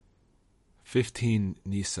15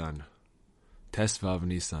 Nissan, Tesvav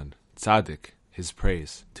Nissan, Tzaddik, his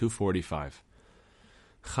praise, 245.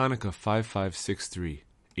 Chanukah 5563,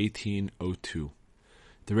 1802.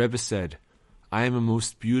 The Rebbe said, I am a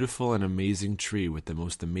most beautiful and amazing tree with the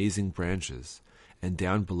most amazing branches, and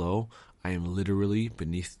down below I am literally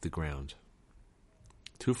beneath the ground.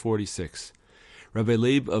 246. Rabbi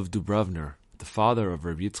Leib of Dubrovner, the father of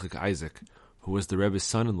Rabbi Yitzchak Isaac, who was the Rebbe's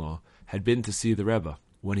son-in-law, had been to see the Rebbe.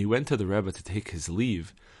 When he went to the Rebbe to take his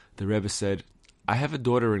leave, the Rebbe said, I have a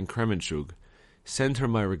daughter in Kremenchug. Send her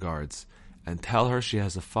my regards, and tell her she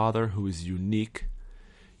has a father who is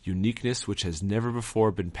uniqueness which has never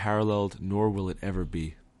before been paralleled, nor will it ever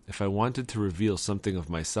be. If I wanted to reveal something of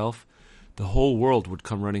myself, the whole world would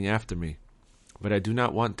come running after me. But I do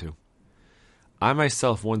not want to. I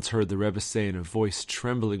myself once heard the Rebbe say in a voice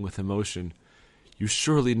trembling with emotion, You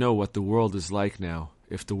surely know what the world is like now.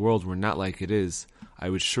 If the world were not like it is, I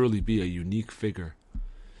would surely be a unique figure.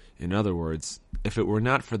 In other words, if it were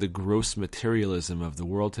not for the gross materialism of the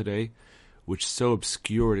world today, which so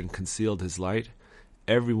obscured and concealed his light,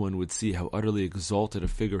 everyone would see how utterly exalted a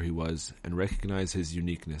figure he was and recognize his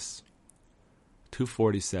uniqueness.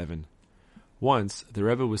 247. Once, the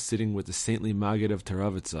Rebbe was sitting with the saintly Maggid of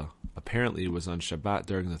Teravitza. Apparently it was on Shabbat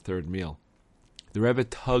during the third meal. The Rebbe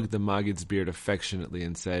tugged the Maggid's beard affectionately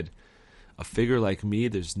and said, A figure like me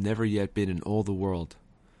there's never yet been in all the world.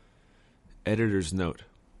 Editor's note.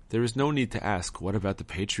 There is no need to ask, what about the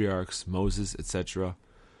patriarchs, Moses, etc.?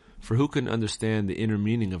 For who can understand the inner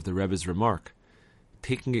meaning of the Rebbe's remark?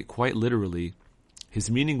 Taking it quite literally, his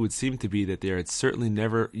meaning would seem to be that there had certainly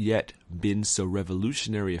never yet been so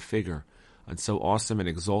revolutionary a figure, on so awesome and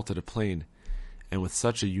exalted a plane, and with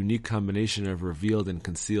such a unique combination of revealed and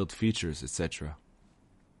concealed features, etc.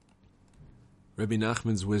 Rabbi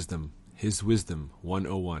Nachman's wisdom, his wisdom,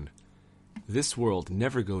 101. This world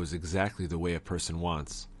never goes exactly the way a person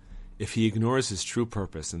wants. If he ignores his true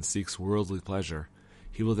purpose and seeks worldly pleasure,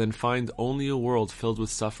 he will then find only a world filled with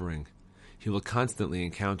suffering. He will constantly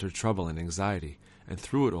encounter trouble and anxiety, and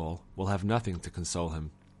through it all will have nothing to console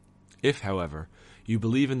him. If, however, you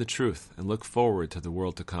believe in the truth and look forward to the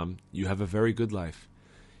world to come, you have a very good life.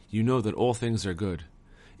 You know that all things are good.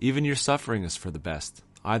 Even your suffering is for the best,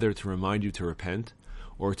 either to remind you to repent,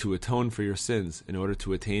 or to atone for your sins in order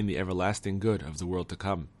to attain the everlasting good of the world to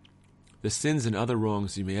come. The sins and other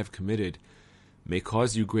wrongs you may have committed may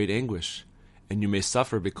cause you great anguish, and you may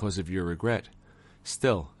suffer because of your regret.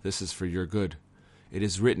 Still, this is for your good. It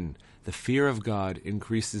is written, The fear of God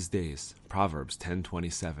increases days. Proverbs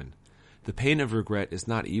 10:27. The pain of regret is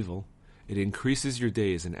not evil. It increases your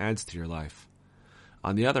days and adds to your life.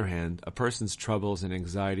 On the other hand, a person's troubles and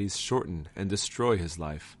anxieties shorten and destroy his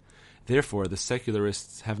life. Therefore, the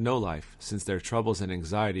secularists have no life, since their troubles and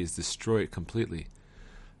anxieties destroy it completely.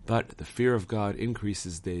 But the fear of God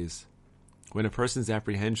increases days. When a person's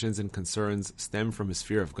apprehensions and concerns stem from his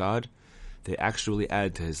fear of God, they actually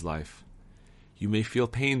add to his life. You may feel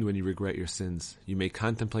pained when you regret your sins. You may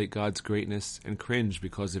contemplate God's greatness and cringe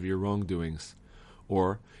because of your wrongdoings.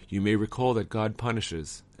 Or you may recall that God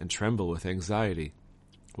punishes and tremble with anxiety.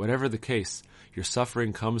 Whatever the case, your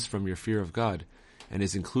suffering comes from your fear of God and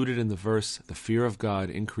is included in the verse, The fear of God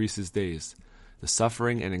increases days. The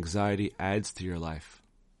suffering and anxiety adds to your life.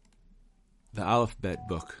 The Alphabet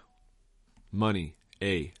Book. Money,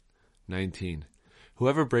 A. 19.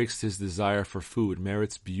 Whoever breaks his desire for food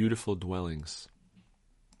merits beautiful dwellings.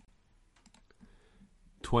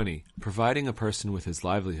 20. Providing a person with his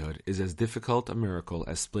livelihood is as difficult a miracle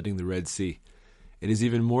as splitting the Red Sea. It is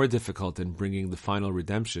even more difficult than bringing the final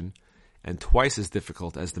redemption, and twice as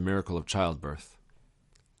difficult as the miracle of childbirth.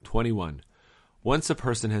 21. Once a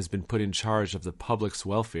person has been put in charge of the public's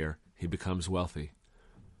welfare, he becomes wealthy.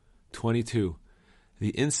 22.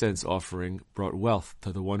 The incense offering brought wealth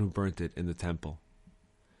to the one who burnt it in the temple.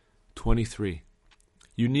 23.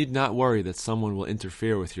 You need not worry that someone will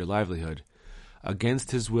interfere with your livelihood. Against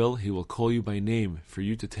his will, he will call you by name for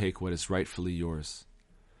you to take what is rightfully yours.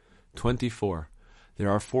 24. There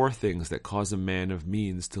are 4 things that cause a man of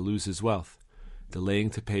means to lose his wealth: delaying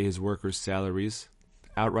to pay his workers' salaries,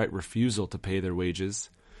 outright refusal to pay their wages,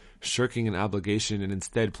 shirking an obligation and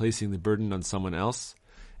instead placing the burden on someone else,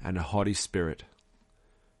 and a haughty spirit.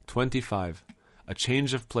 25. A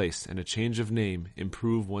change of place and a change of name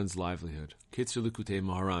improve one's livelihood. Kitzur Likutei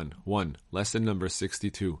Moharan 1. Lesson number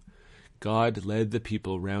 62. God led the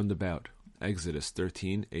people round about. Exodus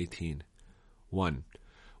 13:18. 1.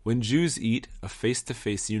 When Jews eat, a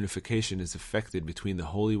face-to-face unification is effected between the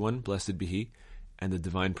Holy One, blessed be He, and the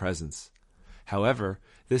Divine Presence. However,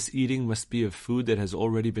 this eating must be of food that has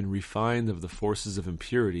already been refined of the forces of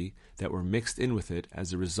impurity that were mixed in with it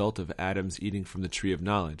as a result of Adam's eating from the tree of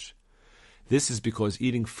knowledge. This is because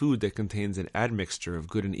eating food that contains an admixture of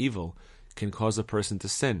good and evil can cause a person to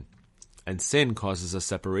sin, and sin causes a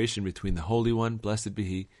separation between the Holy One, blessed be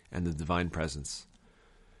He, and the Divine Presence.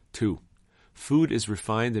 2. Food is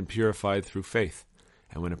refined and purified through faith,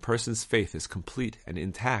 and when a person's faith is complete and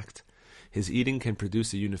intact, his eating can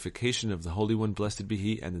produce a unification of the Holy One, blessed be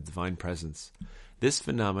He, and the Divine Presence. This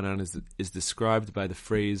phenomenon is described by the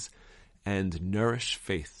phrase, "and nourish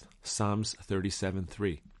faith," Psalms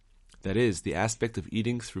 37:3. That is, the aspect of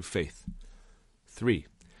eating through faith. 3.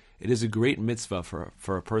 It is a great mitzvah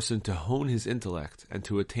for a person to hone his intellect and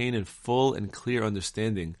to attain a full and clear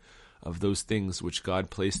understanding of those things which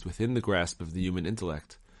God placed within the grasp of the human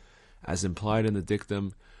intellect, as implied in the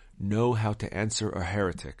dictum, "Know how to answer a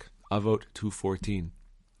heretic," Avot 2:14.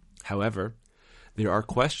 However, there are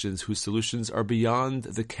questions whose solutions are beyond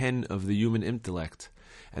the ken of the human intellect,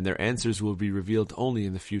 and their answers will be revealed only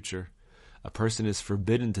in the future. A person is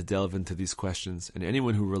forbidden to delve into these questions, and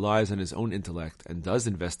anyone who relies on his own intellect and does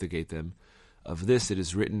investigate them, of this it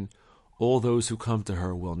is written, "All those who come to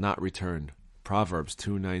her will not return." Proverbs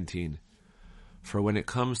 2:19. For when it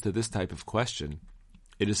comes to this type of question,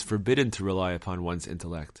 it is forbidden to rely upon one's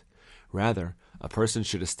intellect. Rather, a person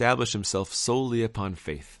should establish himself solely upon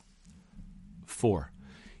faith. 4.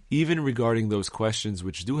 Even regarding those questions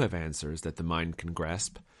which do have answers that the mind can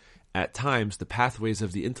grasp, at times the pathways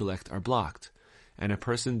of the intellect are blocked, and a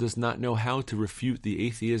person does not know how to refute the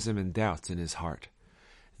atheism and doubts in his heart.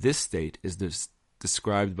 This state is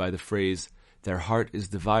described by the phrase, "their heart is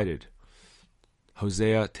divided,"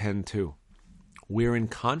 Hosea 10:2, wherein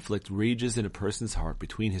conflict rages in a person's heart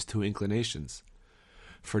between his two inclinations.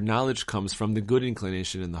 For knowledge comes from the good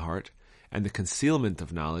inclination in the heart, and the concealment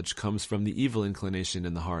of knowledge comes from the evil inclination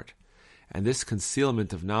in the heart. And this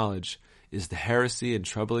concealment of knowledge is the heresy and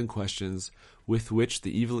troubling questions with which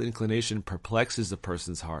the evil inclination perplexes a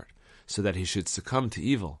person's heart, so that he should succumb to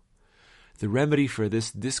evil. The remedy for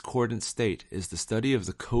this discordant state is the study of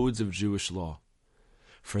the codes of Jewish law.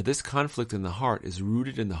 For this conflict in the heart is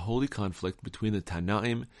rooted in the holy conflict between the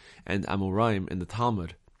Tanaim and Amoraim in the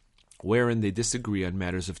Talmud, wherein they disagree on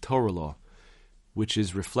matters of Torah law, which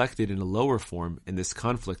is reflected in a lower form in this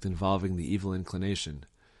conflict involving the evil inclination.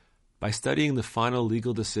 By studying the final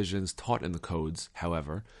legal decisions taught in the codes,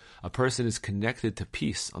 however, a person is connected to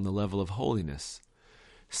peace on the level of holiness,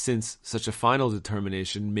 since such a final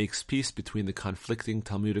determination makes peace between the conflicting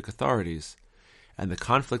Talmudic authorities, and the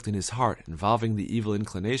conflict in his heart involving the evil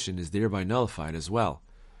inclination is thereby nullified as well.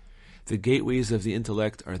 The gateways of the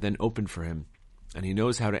intellect are then opened for him, and he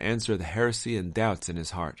knows how to answer the heresy and doubts in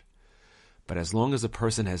his heart. But as long as a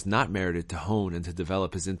person has not merited to hone and to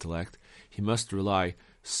develop his intellect, he must rely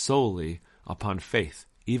solely upon faith,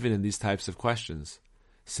 even in these types of questions,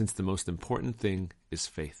 since the most important thing is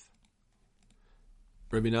faith.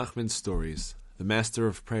 Rabbi Nachman's stories, the master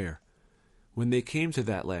of prayer. When they came to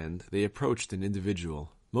that land, they approached an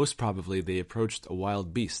individual. Most probably they approached a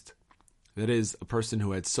wild beast, that is, a person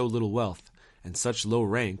who had so little wealth and such low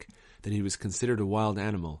rank that he was considered a wild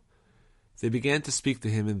animal. They began to speak to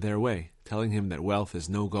him in their way, telling him that wealth is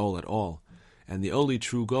no goal at all, and the only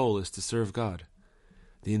true goal is to serve God.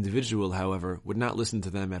 The individual, however, would not listen to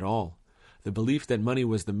them at all. The belief that money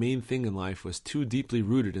was the main thing in life was too deeply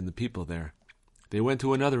rooted in the people there. They went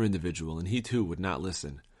to another individual, and he too would not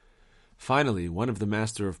listen. Finally, one of the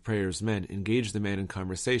master of prayer's men engaged the man in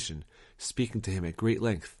conversation, speaking to him at great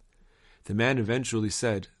length. The man eventually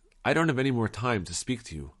said, "I don't have any more time to speak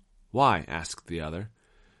to you." "Why?" asked the other.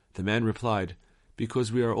 The man replied,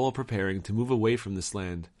 "Because we are all preparing to move away from this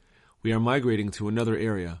land. We are migrating to another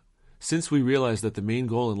area. Since we realize that the main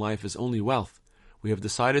goal in life is only wealth, we have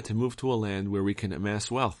decided to move to a land where we can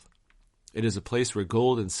amass wealth. It is a place where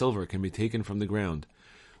gold and silver can be taken from the ground.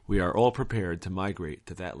 We are all prepared to migrate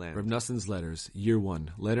to that land." Reb Nissan's Letters, Year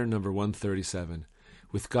 1, Letter number 137.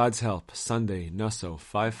 With God's help, Sunday, Nassau,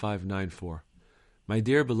 5594. My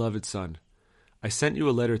dear beloved son, I sent you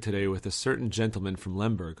a letter today with a certain gentleman from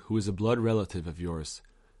Lemberg who is a blood relative of yours.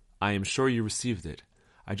 I am sure you received it.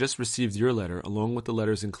 I just received your letter along with the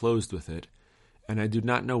letters enclosed with it, and I do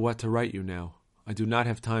not know what to write you now. I do not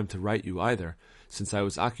have time to write you either, since I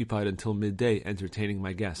was occupied until midday entertaining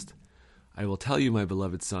my guest. I will tell you, my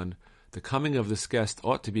beloved son, the coming of this guest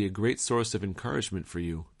ought to be a great source of encouragement for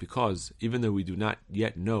you, because, even though we do not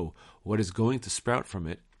yet know what is going to sprout from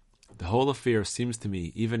it, the whole affair seems to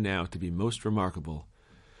me, even now, to be most remarkable.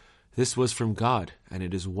 This was from God, and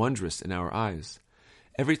it is wondrous in our eyes.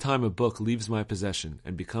 Every time a book leaves my possession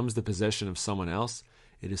and becomes the possession of someone else,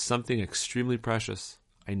 It is something extremely precious.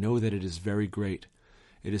 I know that it is very great.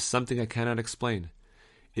 It is something I cannot explain.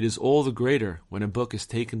 It is all the greater when a book is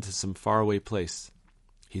taken to some faraway place.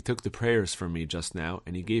 He took the prayers from me just now,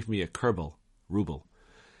 and he gave me a ruble.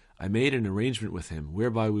 I made an arrangement with him,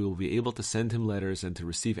 whereby we will be able to send him letters and to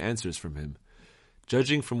receive answers from him.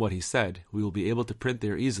 Judging from what he said, we will be able to print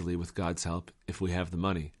there easily with God's help, if we have the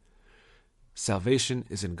money. Salvation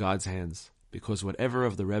is in God's hands, because whatever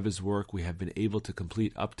of the Rebbe's work we have been able to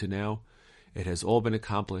complete up to now, it has all been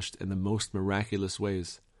accomplished in the most miraculous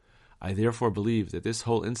ways. I therefore believe that this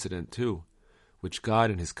whole incident, too, which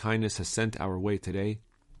God in his kindness has sent our way today,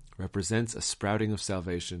 represents a sprouting of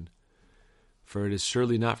salvation. For it is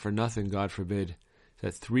surely not for nothing, God forbid,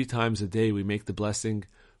 that 3 times a day we make the blessing,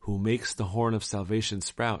 who makes the horn of salvation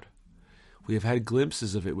sprout. We have had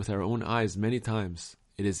glimpses of it with our own eyes many times.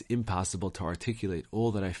 It is impossible to articulate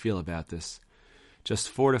all that I feel about this. Just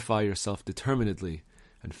fortify yourself determinedly,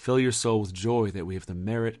 and fill your soul with joy that we have the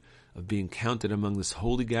merit of being counted among this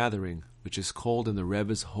holy gathering, which is called in the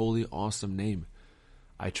Rebbe's holy, awesome name.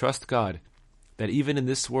 I trust God that even in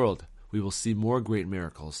this world we will see more great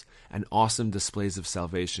miracles and awesome displays of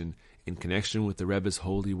salvation in connection with the Rebbe's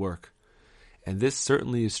holy work. And this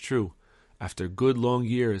certainly is true after good long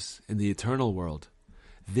years in the eternal world.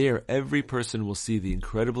 There every person will see the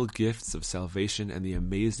incredible gifts of salvation and the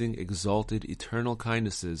amazing, exalted, eternal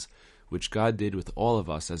kindnesses which God did with all of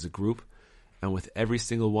us as a group and with every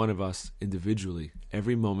single one of us individually,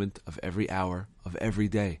 every moment of every hour of every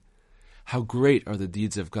day. How great are the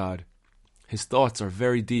deeds of God! His thoughts are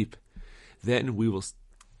very deep. Then we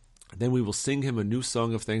will sing him a new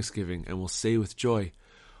song of thanksgiving and will say with joy,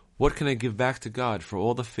 "What can I give back to God for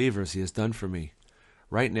all the favors he has done for me?"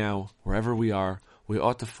 Right now, wherever we are, we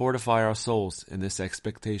ought to fortify our souls in this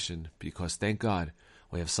expectation, because, thank God,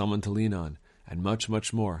 we have someone to lean on, and much,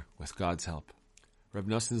 much more with God's help. Reb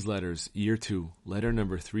Noson's Letters, Year 2, Letter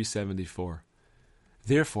number 374.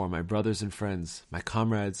 Therefore, my brothers and friends, my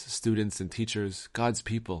comrades, students and teachers, God's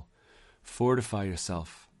people, fortify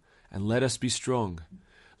yourself, and let us be strong.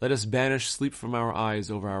 Let us banish sleep from our eyes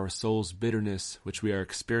over our soul's bitterness, which we are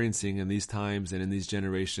experiencing in these times and in these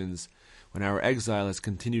generations, when our exile has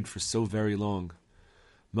continued for so very long.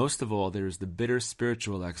 Most of all, there is the bitter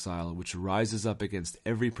spiritual exile, which rises up against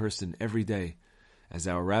every person every day. As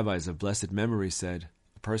our rabbis of blessed memory said,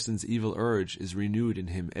 a person's evil urge is renewed in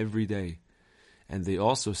him every day. And they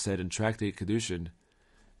also said in Tractate Kedushin,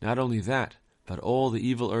 not only that, but all the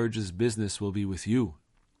evil urge's business will be with you.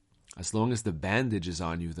 As long as the bandage is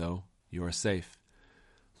on you, though, you are safe.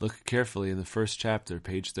 Look carefully in the first chapter,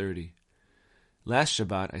 page 30. Last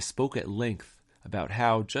Shabbat I spoke at length about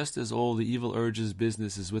how, just as all the evil urge's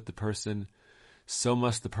business is with the person, so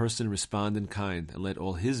must the person respond in kind and let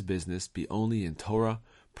all his business be only in Torah,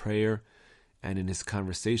 prayer, and in his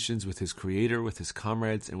conversations with his Creator, with his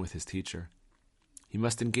comrades, and with his teacher. He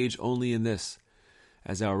must engage only in this,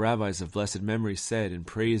 as our rabbis of blessed memory said in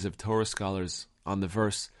praise of Torah scholars on the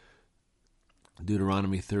verse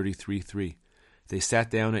Deuteronomy 33:3. They sat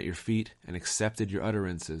down at your feet and accepted your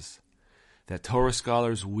utterances. That Torah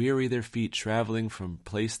scholars weary their feet traveling from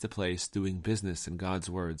place to place doing business in God's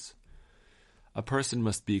words. A person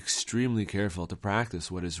must be extremely careful to practice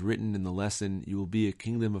what is written in the lesson, "You will be a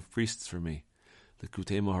kingdom of priests for me,"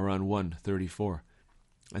 Likutei Moharan 1:34,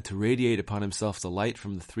 and to radiate upon himself the light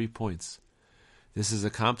from the 3 points. This is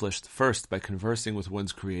accomplished first by conversing with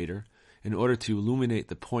one's Creator, in order to illuminate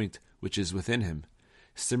the point which is within him.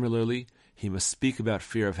 Similarly, he must speak about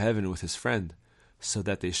fear of heaven with his friend, so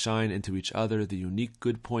that they shine into each other the unique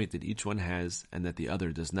good point that each one has and that the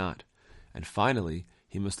other does not. And finally,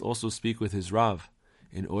 he must also speak with his Rav,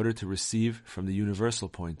 in order to receive from the universal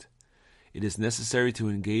point. It is necessary to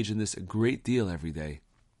engage in this a great deal every day,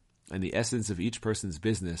 and the essence of each person's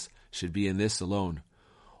business should be in this alone.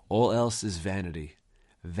 All else is vanity,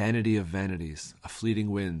 vanity of vanities, a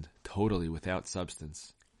fleeting wind, totally without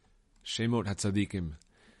substance. Shemot HaTzadikim.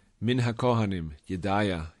 Min HaKohanim,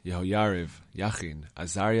 Yedaya, Yehoyariv, Yachin,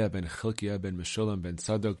 Azariah ben Chilkiah ben Meshulam ben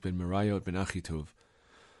Tzadok ben Merayot ben Achituv,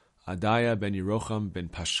 Adaya ben Yerocham ben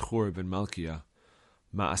Pashchur ben Malkiah,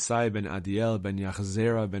 Maasai ben Adiel ben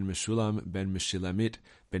Yachzera ben Meshulam ben Meshilamit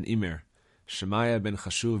ben Imer, Shemaiah ben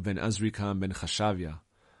Chashuv ben Azrikam ben Chashavia,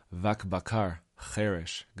 Vak Bakar,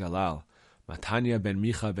 Cheresh, Galal, Matanya ben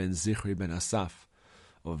Micha ben Zichri ben Asaf,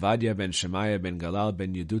 Ovadia ben Shemaiah ben Galal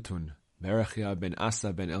ben Yedutun, Berachia ben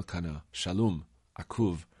Asa ben Elkanah, Shalom,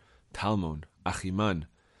 Akuv, Talmon, Achiman,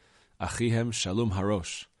 Achihem Shalom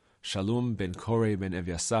Harosh, Shalom ben Koreh ben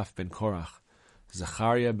Evyasaf ben Korach,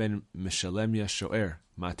 Zachariah ben Meshalemia Shoer,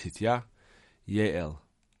 Matitya, Yeel.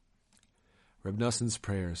 Reb Noson's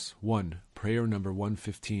prayers. 1. prayer number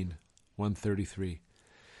 115, 133.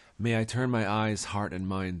 May I turn my eyes, heart, and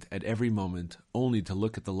mind at every moment only to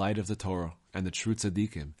look at the light of the Torah and the true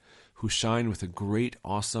tzaddikim, who shine with a great,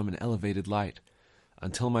 awesome, and elevated light,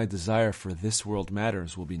 until my desire for this world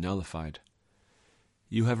matters will be nullified.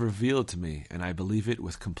 You have revealed to me, and I believe it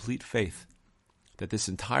with complete faith, that this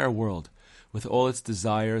entire world, with all its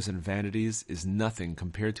desires and vanities, is nothing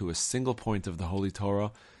compared to a single point of the Holy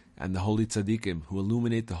Torah and the Holy Tzaddikim, who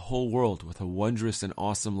illuminate the whole world with a wondrous and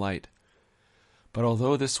awesome light. But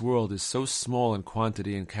although this world is so small in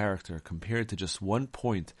quantity and character compared to just one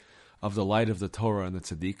point of the light of the Torah and the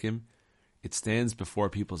Tzaddikim, it stands before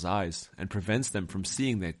people's eyes and prevents them from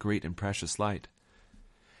seeing that great and precious light.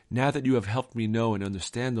 Now that you have helped me know and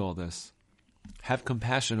understand all this, have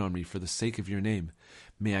compassion on me for the sake of your name.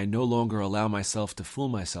 May I no longer allow myself to fool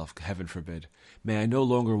myself, heaven forbid. May I no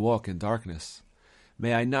longer walk in darkness.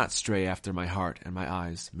 May I not stray after my heart and my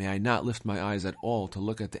eyes. May I not lift my eyes at all to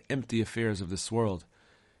look at the empty affairs of this world,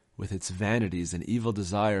 with its vanities and evil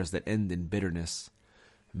desires that end in bitterness.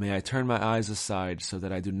 May I turn my eyes aside so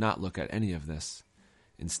that I do not look at any of this.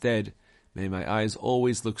 Instead, may my eyes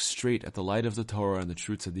always look straight at the light of the Torah and the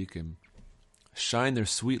true tzaddikim. Shine their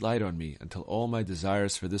sweet light on me until all my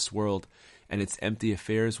desires for this world and its empty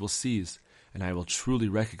affairs will cease, and I will truly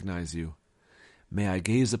recognize you. May I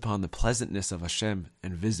gaze upon the pleasantness of Hashem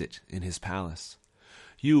and visit in his palace.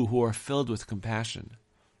 You who are filled with compassion,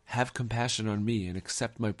 have compassion on me and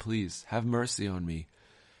accept my pleas. Have mercy on me.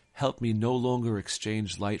 Help me no longer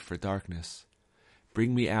exchange light for darkness.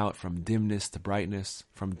 Bring me out from dimness to brightness,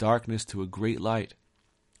 from darkness to a great light,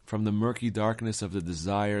 from the murky darkness of the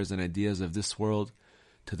desires and ideas of this world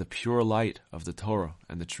to the pure light of the Torah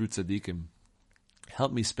and the true tzaddikim.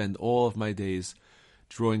 Help me spend all of my days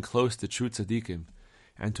drawing close to true tzaddikim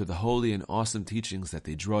and to the holy and awesome teachings that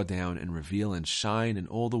they draw down and reveal and shine in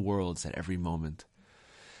all the worlds at every moment.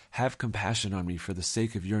 Have compassion on me for the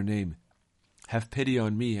sake of your name. Have pity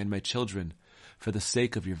on me and my children for the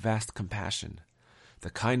sake of your vast compassion. The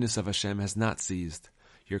kindness of Hashem has not ceased.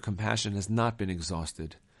 Your compassion has not been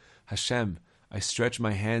exhausted. Hashem, I stretch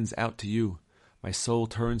my hands out to you. My soul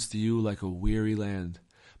turns to you like a weary land.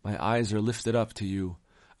 My eyes are lifted up to you.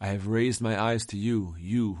 I have raised my eyes to you,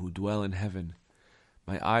 you who dwell in heaven.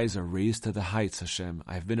 My eyes are raised to the heights, Hashem.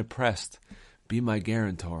 I have been oppressed. Be my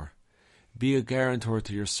guarantor. Be a guarantor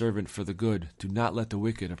to your servant for the good. Do not let the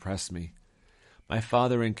wicked oppress me. My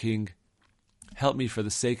Father and King, help me for the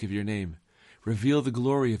sake of your name. Reveal the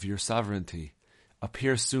glory of your sovereignty.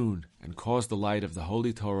 Appear soon, and cause the light of the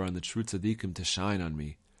Holy Torah and the true tzaddikim to shine on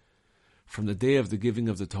me. From the day of the giving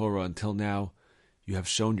of the Torah until now, you have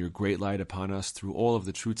shown your great light upon us through all of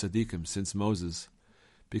the true tzaddikim since Moses.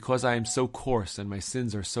 Because I am so coarse and my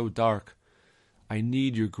sins are so dark, I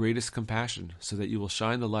need your greatest compassion so that you will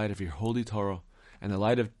shine the light of your Holy Torah and the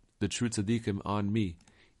light of the true tzaddikim on me,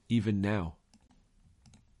 even now.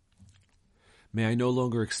 May I no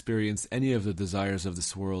longer experience any of the desires of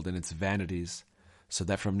this world and its vanities, so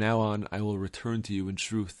that from now on I will return to you in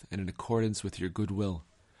truth and in accordance with your good will.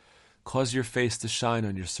 Cause your face to shine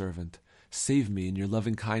on your servant. Save me in your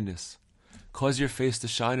loving kindness. Cause your face to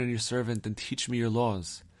shine on your servant and teach me your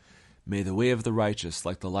laws. May the way of the righteous,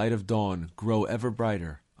 like the light of dawn, grow ever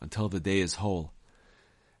brighter until the day is whole.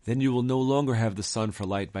 Then you will no longer have the sun for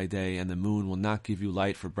light by day, and the moon will not give you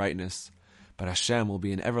light for brightness, but Hashem will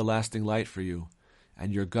be an everlasting light for you,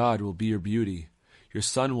 and your God will be your beauty. Your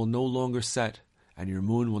sun will no longer set, and your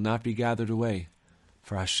moon will not be gathered away,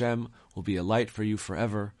 for Hashem will be a light for you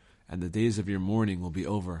forever, and the days of your mourning will be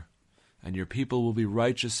over. And your people will be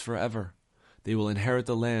righteous forever. They will inherit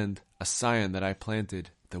the land, a scion that I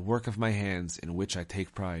planted, the work of my hands in which I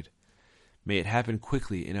take pride. May it happen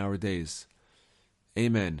quickly in our days.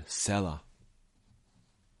 Amen. Selah.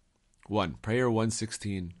 1. Prayer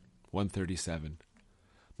 116, 137.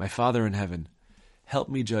 My Father in heaven, help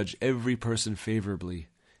me judge every person favorably,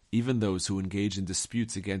 even those who engage in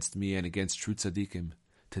disputes against me and against true tzaddikim,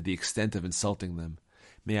 to the extent of insulting them.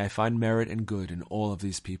 May I find merit and good in all of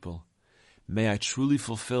these people. May I truly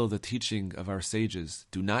fulfill the teaching of our sages.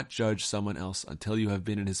 Do not judge someone else until you have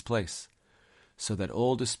been in his place, so that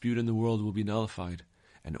all dispute in the world will be nullified,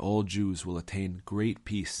 and all Jews will attain great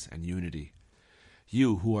peace and unity.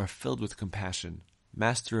 You who are filled with compassion,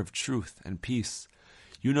 master of truth and peace,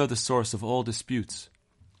 you know the source of all disputes,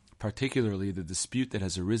 particularly the dispute that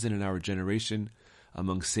has arisen in our generation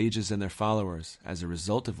among sages and their followers, as a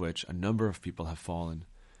result of which a number of people have fallen.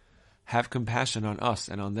 Have compassion on us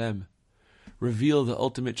and on them. Reveal the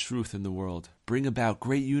ultimate truth in the world. Bring about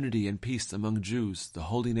great unity and peace among Jews, the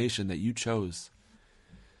holy nation that you chose.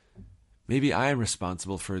 Maybe I am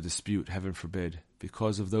responsible for a dispute, heaven forbid.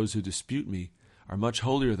 because of those who dispute me, are much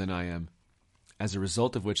holier than I am, as a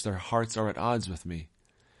result of which their hearts are at odds with me.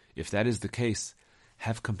 If that is the case,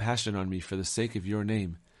 have compassion on me for the sake of your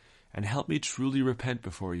name, and help me truly repent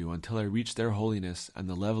before you until I reach their holiness and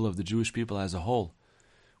the level of the Jewish people as a whole,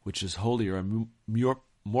 which is holier and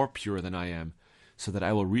more pure than I am, so that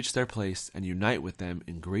I will reach their place and unite with them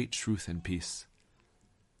in great truth and peace.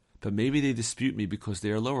 But maybe they dispute me because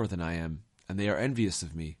they are lower than I am, and they are envious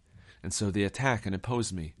of me, and so they attack and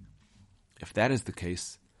oppose me. If that is the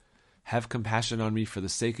case, have compassion on me for the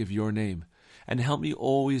sake of your name, and help me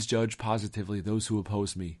always judge positively those who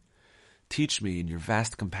oppose me. Teach me in your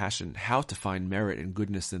vast compassion how to find merit and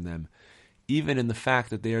goodness in them, even in the fact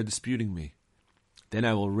that they are disputing me. Then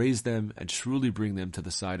I will raise them and truly bring them to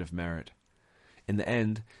the side of merit. In the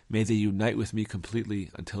end, may they unite with me completely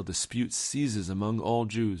until dispute ceases among all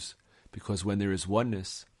Jews, because when there is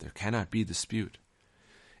oneness, there cannot be dispute.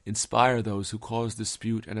 Inspire those who cause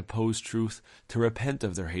dispute and oppose truth to repent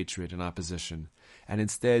of their hatred and opposition, and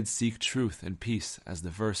instead seek truth and peace, as the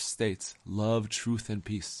verse states, love truth and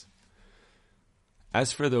peace.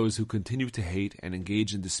 As for those who continue to hate and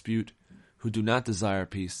engage in dispute, who do not desire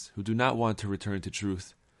peace, who do not want to return to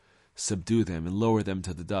truth, subdue them and lower them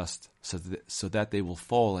to the dust, so that they will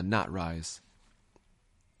fall and not rise.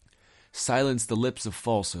 Silence the lips of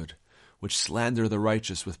falsehood, which slander the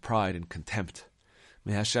righteous with pride and contempt.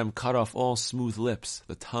 May Hashem cut off all smooth lips,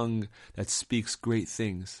 the tongue that speaks great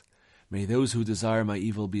things. May those who desire my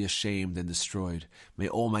evil be ashamed and destroyed. May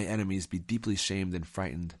all my enemies be deeply shamed and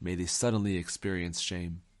frightened. May they suddenly experience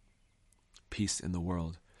shame. Peace in the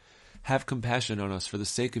world. Have compassion on us for the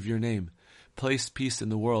sake of your name. Place peace in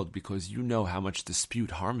the world because you know how much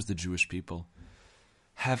dispute harms the Jewish people.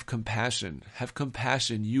 Have compassion,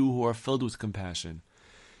 you who are filled with compassion,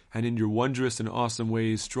 and in your wondrous and awesome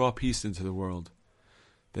ways draw peace into the world.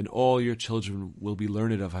 Then all your children will be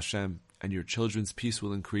learned of Hashem, and your children's peace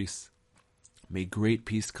will increase. May great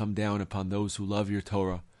peace come down upon those who love your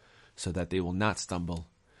Torah, so that they will not stumble.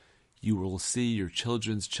 You will see your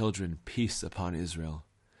children's children, peace upon Israel.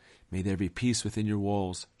 May there be peace within your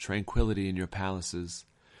walls, tranquility in your palaces.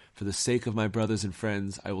 For the sake of my brothers and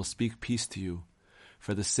friends, I will speak peace to you.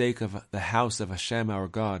 For the sake of the house of Hashem our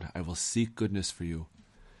God, I will seek goodness for you.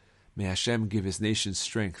 May Hashem give his nation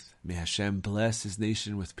strength. May Hashem bless his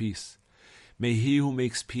nation with peace. May he who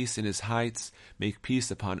makes peace in his heights make peace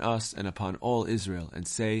upon us and upon all Israel, and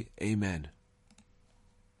say, Amen.